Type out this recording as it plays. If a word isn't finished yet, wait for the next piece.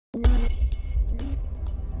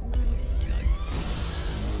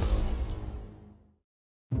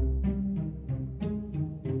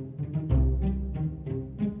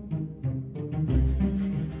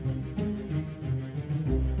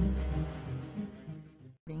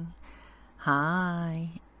Hi,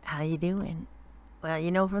 how you doing? Well, you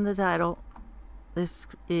know from the title, this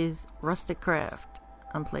is Rustic Craft.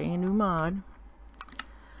 I'm playing a new mod.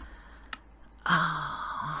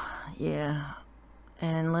 Yeah.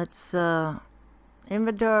 And let's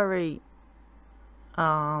inventory.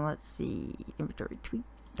 Let's see. Inventory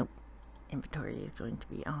tweaks. Nope. Inventory is going to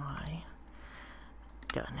be I.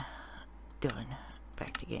 Done.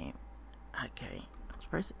 Back to game. Okay. Let's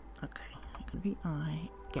press it. Okay. It's gonna be I.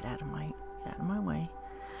 Get out of my way.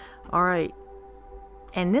 Alright.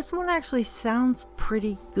 And this one actually sounds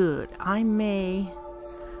pretty good. I may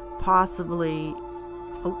possibly...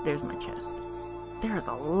 Oh, there's my chest. There's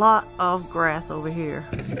a lot of grass over here.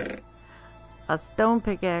 A stone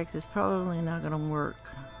pickaxe is probably not gonna work.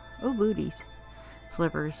 Oh, booties.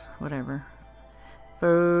 Flippers, whatever.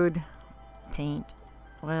 Food. Paint.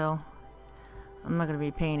 Well, I'm not gonna be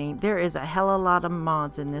painting. There is a hell of a lot of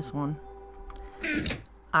mods in this one.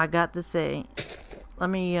 I got to say. Let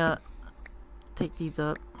me take these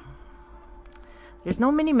up. There's no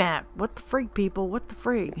mini-map. What the frig, people? What the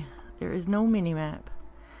frig? There is no mini-map.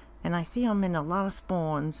 And I see I'm in a lot of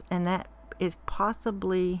spawns, and that is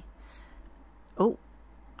possibly... Oh,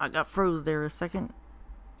 I got froze there a second.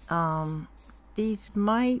 These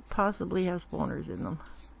might possibly have spawners in them.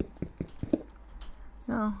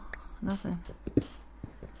 No, nothing.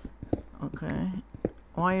 Okay.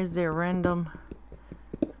 Why is there random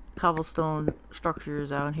cobblestone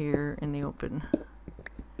structures out here in the open?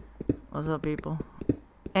 What's up, people?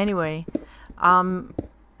 Anyway, I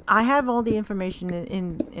have all the information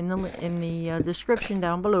in the description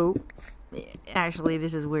down below. Actually,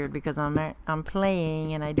 this is weird because I'm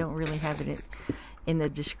playing and I don't really have it in the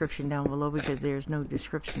description down below because there's no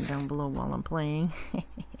description down below while I'm playing.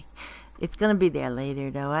 It's gonna be there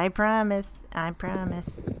later, though. I promise. I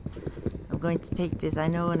promise. I'm going to take this. I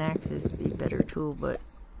know an axe is the better tool, but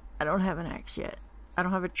I don't have an axe yet. I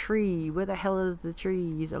don't have a tree. Where the hell is the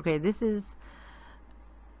trees? Okay, this is...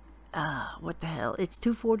 what the hell? It's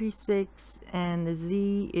 246 and the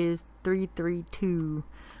Z is 332.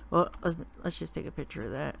 Well, let's just take a picture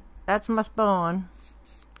of that. That's my spawn.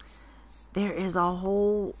 There is a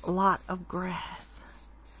whole lot of grass.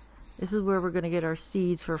 This is where we're going to get our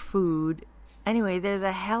seeds for food. Anyway, there's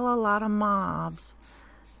a hell of a lot of mods.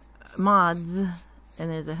 And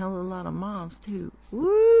there's a hell of a lot of mobs too.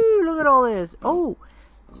 Woo! Look at all this. Oh!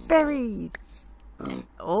 Berries!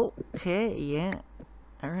 Okay, yeah.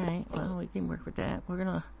 Alright, well, we can work with that. We're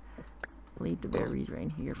gonna leave the berries right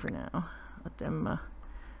here for now. Let them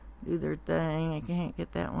do their thing. I can't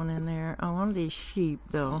get that one in there. Oh, one of these sheep,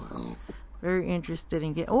 though. Very interested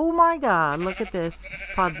in getting... Oh my god, look at this.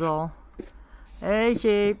 Puzzle. Hey,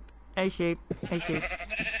 sheep. Hey, sheep. Hey, sheep.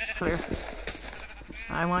 Clear.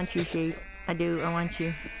 I want you, sheep. I do. I want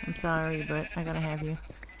you. I'm sorry, but I gotta have you.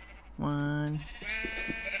 One.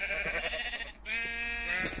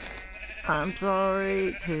 I'm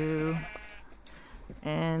sorry, two.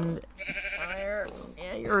 And there.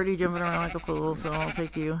 Yeah, you're already jumping around like a fool, so I'll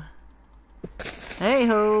take you. Hey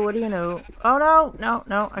ho, what do you know? Oh no,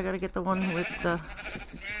 no. I gotta get the one with the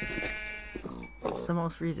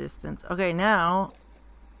most resistance. Okay, now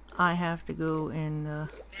I have to go in.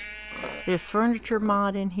 There's furniture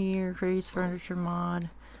mod in here, Crazy furniture mod,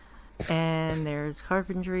 and there's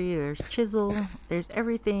carpentry, there's chisel, there's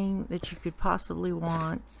everything that you could possibly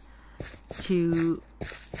want to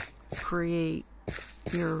create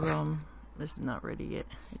your this is not ready yet.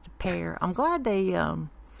 It's a pear. I'm glad they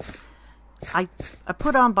I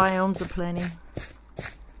put on biomes aplenty.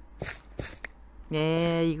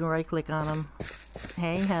 Yeah, you can right click on them.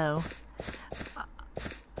 Hey ho.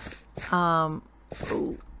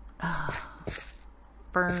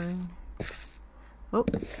 Burn. Oh,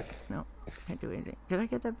 no, can't do anything. Did I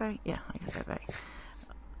get that back? Yeah, I got that back.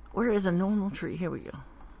 Where is a normal tree? Here we go.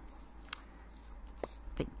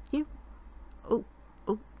 Thank you. Oh,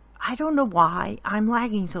 I don't know why I'm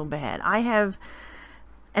lagging so bad. I have,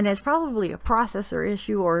 and it's probably a processor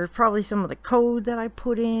issue, or probably some of the code that I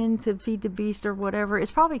put in to feed the beast or whatever.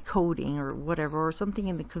 It's probably coding or whatever, or something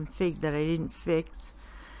in the config that I didn't fix.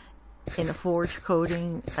 In the forge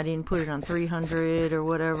coding, I didn't put it on 300 or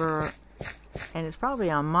whatever, and it's probably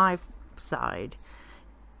on my side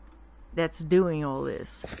that's doing all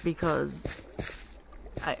this, because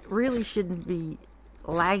I really shouldn't be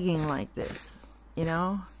lagging like this, you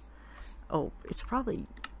know? Oh, it's probably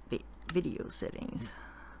the video settings.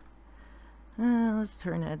 Let's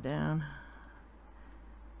turn that down.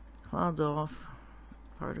 Clouds off,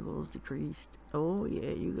 particles decreased. Oh yeah,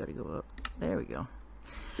 you gotta go up. There we go.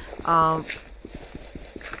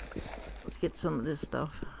 Let's get some of this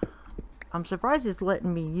stuff. I'm surprised it's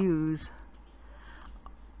letting me use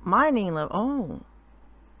mining level. Oh.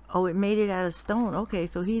 Oh, it made it out of stone. Okay,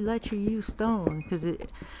 so he let you use stone because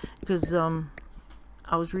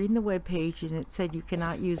I was reading the web page and it said you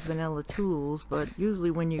cannot use vanilla tools, but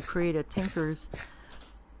usually when you create a tinker's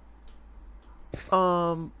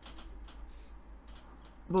oh,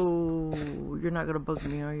 you're not gonna bug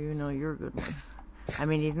me, are you? No, you're a good one. I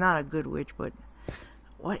mean, he's not a good witch, but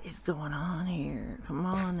what is going on here? Come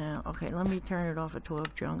on now. Okay, let me turn it off at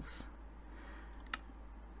 12 chunks.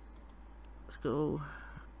 Let's go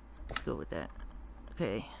with that.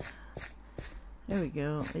 Okay, there we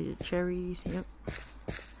go. These are cherries. Yep,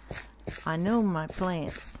 I know my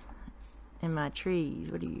plants and my trees.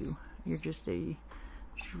 What are you? You're just a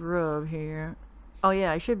shrub here. Oh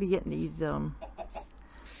yeah, I should be getting these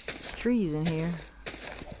trees in here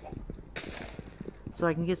so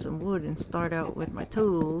I can get some wood and start out with my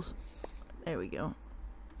tools. There we go.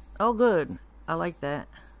 Oh good, I like that.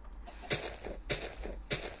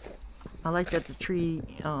 I like that the tree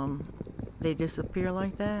they disappear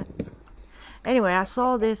like that. Anyway, I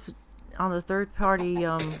saw this on the third-party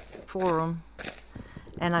forum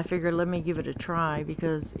and I figured let me give it a try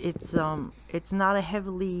because it's not a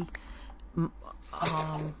heavily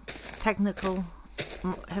technical,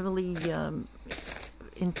 heavily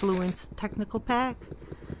influenced technical pack.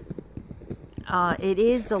 It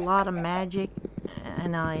is a lot of magic,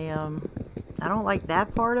 and I don't like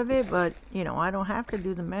that part of it, but you know, I don't have to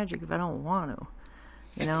do the magic if I don't want to.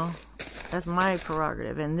 You know, that's my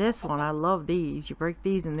prerogative. And this one, I love these. You break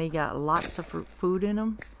these and they got lots of food in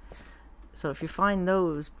them. So if you find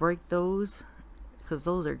those, break those, because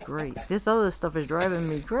those are great. This other stuff is driving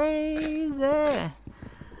me crazy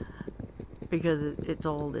because it's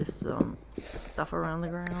all this stuff around the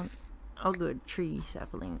ground. Oh good, tree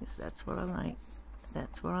saplings. That's what I like.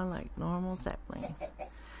 That's what I like. Normal saplings.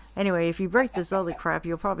 Anyway, if you break this other crap,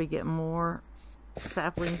 you'll probably get more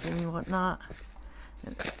saplings and whatnot.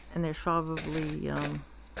 And there's probably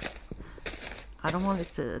I don't want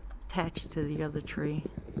it to attach to the other tree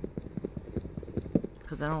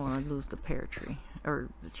because I don't want to lose the pear tree or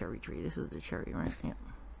the cherry tree. This is the cherry, right? Yep.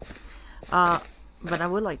 But I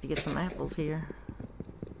would like to get some apples here.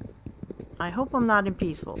 I hope I'm not in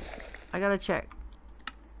peaceful. I gotta check.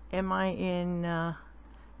 Am I in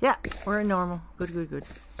yeah, we're in normal. Good, good, good.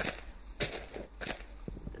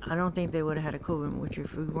 I don't think they would have had a COVID with you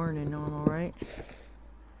if we weren't in normal, right?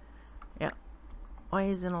 Yeah. Why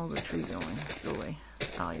isn't all the tree going? Go away.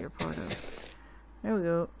 Oh, you're part of. There we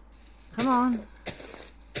go. Come on.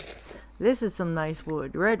 This is some nice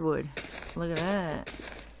wood. Redwood. Look at that.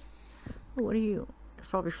 Oh, what are you? It's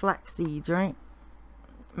probably flax seeds, right?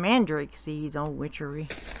 Mandrake seeds. Oh, witchery.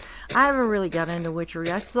 I haven't really got into witchery.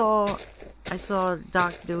 I saw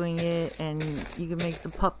Doc doing it, and you can make the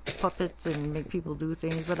puppets and make people do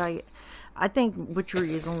things, but I think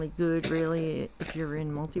witchery is only good really if you're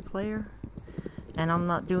in multiplayer, and I'm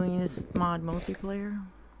not doing this mod multiplayer.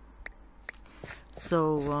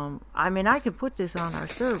 So I mean, I could put this on our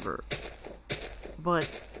server, but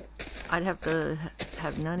I'd have to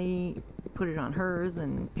have Nunny put it on hers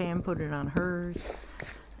and Pam put it on hers,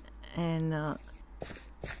 and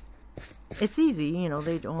it's easy, you know,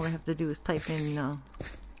 they all they have to do is type in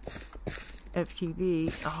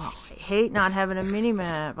FTB. Oh, I hate not having a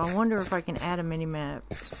mini-map. I wonder if I can add a mini-map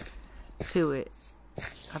to it.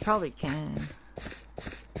 I probably can.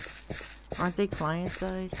 Aren't they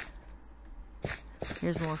client-side?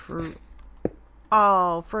 Here's more fruit.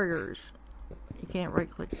 Oh, friggers. You can't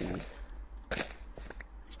right-click these.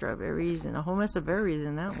 Strawberries and a whole mess of berries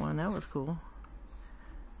in that one. That was cool.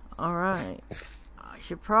 Alright.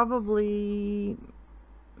 Should probably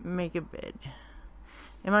make a bed.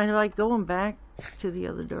 Am I like going back to the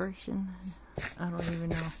other direction? I don't even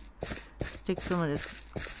know. Take some of this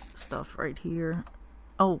stuff right here.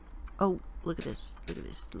 Oh, look at this. Look at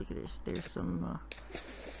this. Look at this. There's some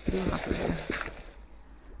blue hopper there.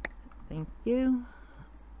 Thank you.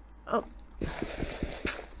 Oh.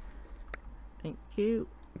 Thank you.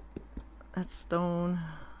 That's stone.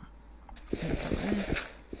 Need some of this.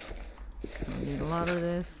 Don't need a lot of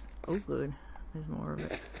this. Oh good, there's more of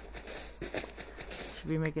it. Should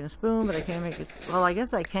be making a spoon, but I can't make it. Well, I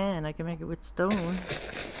guess I can make it with stone.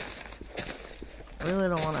 I really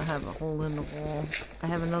don't want to have a hole in the wall. I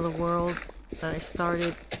have another world that I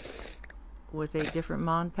started with a different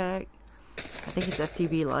mod pack. I think it's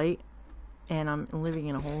FTB Light, and I'm living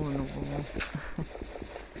in a hole in the wall.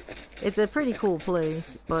 It's a pretty cool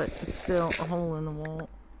place, but it's still a hole in the wall.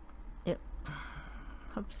 Yep.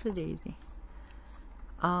 Ups to daisy.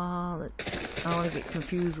 I don't want to get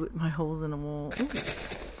confused with my holes in the wall. Ooh,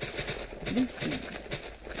 leaf seeds.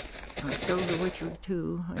 Alright, those are witchery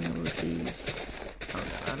too. I know the seeds.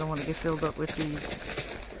 Oh, I don't want to get filled up with these,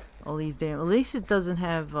 all these damn. At least it doesn't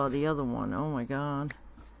have the other one. Oh my god,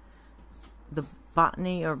 the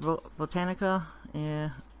botany or botanica. Yeah.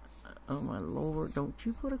 Oh my lord! Don't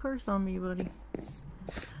you put a curse on me, buddy.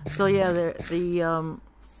 So yeah, the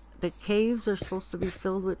caves are supposed to be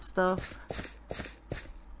filled with stuff.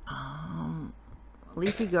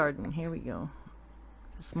 Leafy garden. Here we go.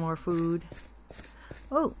 Some more food.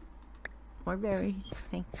 Oh, more berries.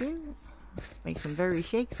 Thank you. Make some berry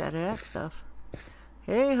shakes out of that stuff.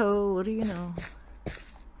 Hey ho, what do you know?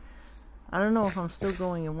 I don't know if I'm still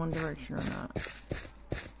going in one direction or not.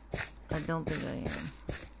 I don't think I am.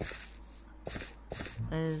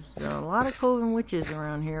 There's a lot of coven witches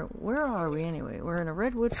around here. Where are we anyway? We're in a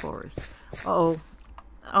redwood forest. Uh-oh.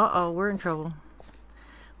 Uh-oh, we're in trouble.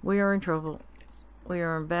 We are in trouble. We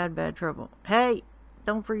are in bad, bad trouble. Hey!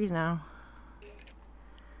 Don't freeze now.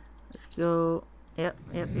 Let's go. Yep.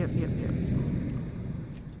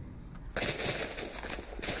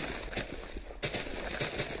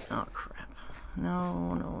 Oh, crap.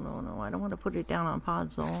 No. I don't want to put it down on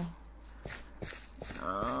Podzol.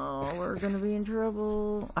 Oh, we're going to be in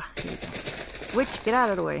trouble. Ah, here we go. Witch, get out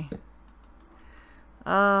of the way.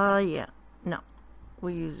 Yeah. No.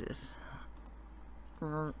 We'll use this.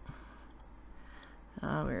 Where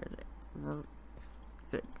is it?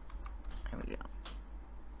 Good. There we go.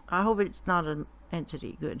 I hope it's not an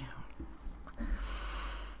entity. Good.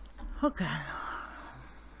 Okay.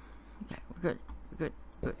 Okay, we're good. Good.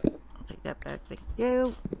 I'll take that back. Thank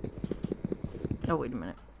you. Oh, wait a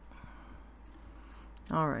minute.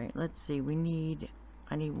 Alright, let's see.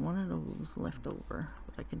 I need one of those left over.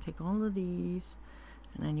 But I can take all of these.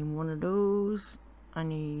 And I need one of those. I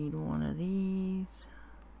need one of these.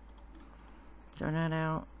 Throw that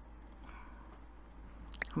out.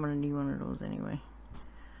 I'm gonna need one of those anyway.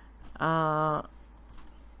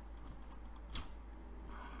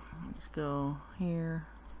 Let's go here.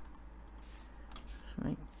 Let's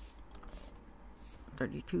make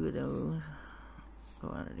 32 of those. Go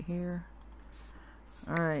out of here.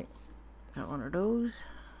 Alright. Got one of those.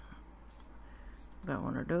 Got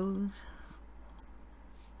one of those.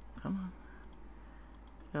 Come on.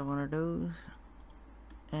 Got one of those.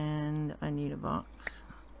 And I need a box.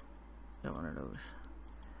 Got one of those.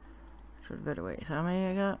 For the better way. So how many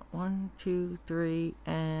I got? 1, 2, 3,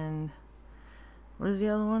 and what is the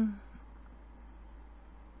other one?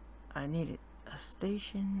 I needed a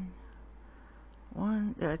station.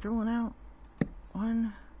 1. Did I throw one out?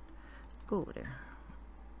 1. Go over there.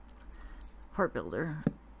 Part builder.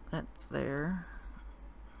 That's there.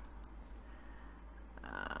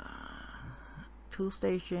 Tool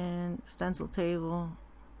station. Stencil table.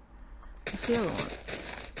 What's the other one?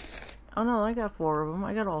 Oh no, I got 4 of them.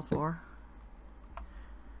 I got all 4.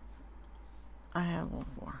 I have all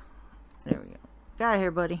 4. There we go. Get out of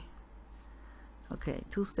here, buddy. Okay,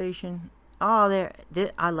 tool station. Oh, there.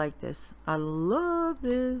 I like this. I love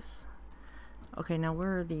this. Okay, now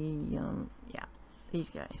where are the, yeah, these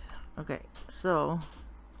guys. Okay, so,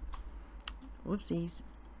 whoopsies.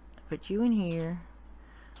 Put you in here.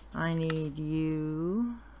 I need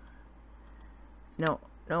you. No,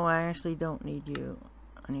 I actually don't need you.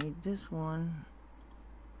 I need this one.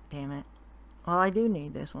 Damn it. Well, I do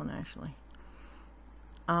need this one, actually.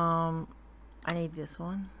 I need this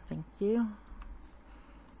one. Thank you.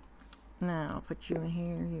 Now, I'll put you in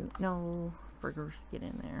here. You, no, burgers, get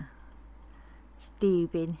in there.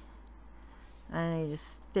 Stupid. I need a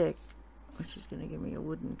stick, which is going to give me a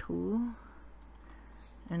wooden tool.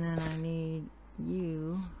 And then I need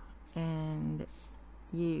you and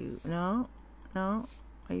you. No. Are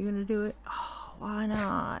you going to do it? Oh, why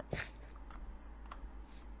not?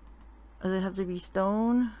 Does it have to be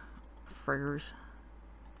stone? Friggers.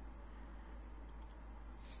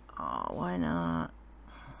 Oh, why not?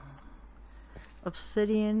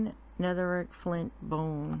 Obsidian, netherrack, flint,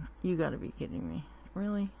 bone. You gotta be kidding me.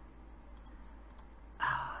 Really?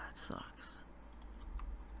 Oh, that sucks.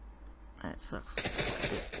 That sucks.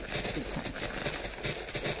 Big time.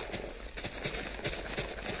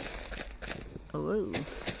 Oh, whoa.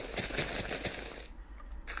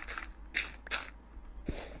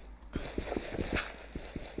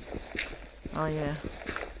 Oh yeah.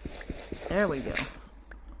 There we go.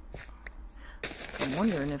 I'm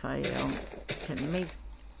wondering if I can make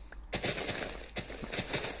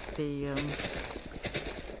the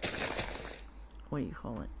what do you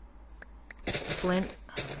call it? Flint.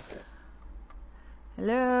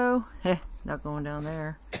 Hello? Heh, not going down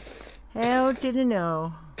there. Hell to the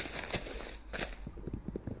no.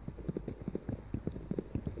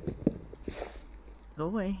 Go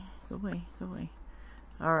away.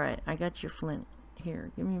 Alright, I got your flint.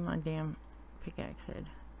 Here, give me my damn pickaxe head.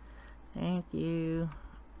 Thank you.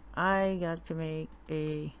 I got to make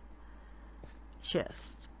a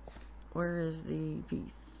chest. Where is the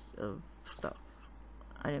piece of stuff?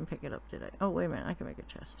 I didn't pick it up, did I? Oh, wait a minute. I can make a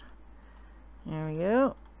chest. There we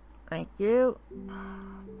go. Thank you.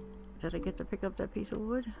 Did I get to pick up that piece of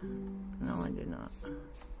wood? No, I did not.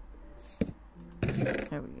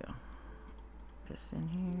 There we go. This in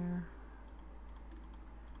here.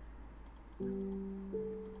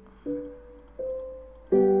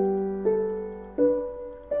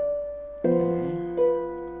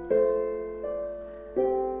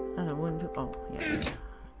 Oh, yeah.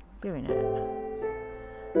 Give me that.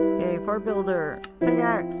 Okay, part builder.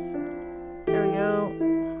 Pickaxe. There we go.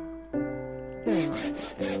 Give me one.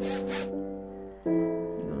 You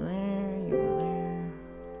go there, you go there.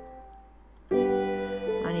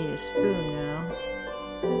 I need a spoon now.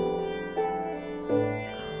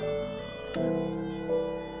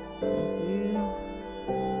 Thank you.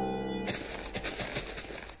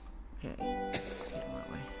 Okay. Get my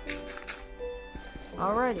way.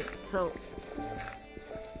 Alrighty, so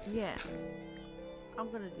yeah,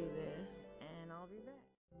 I'm gonna do this.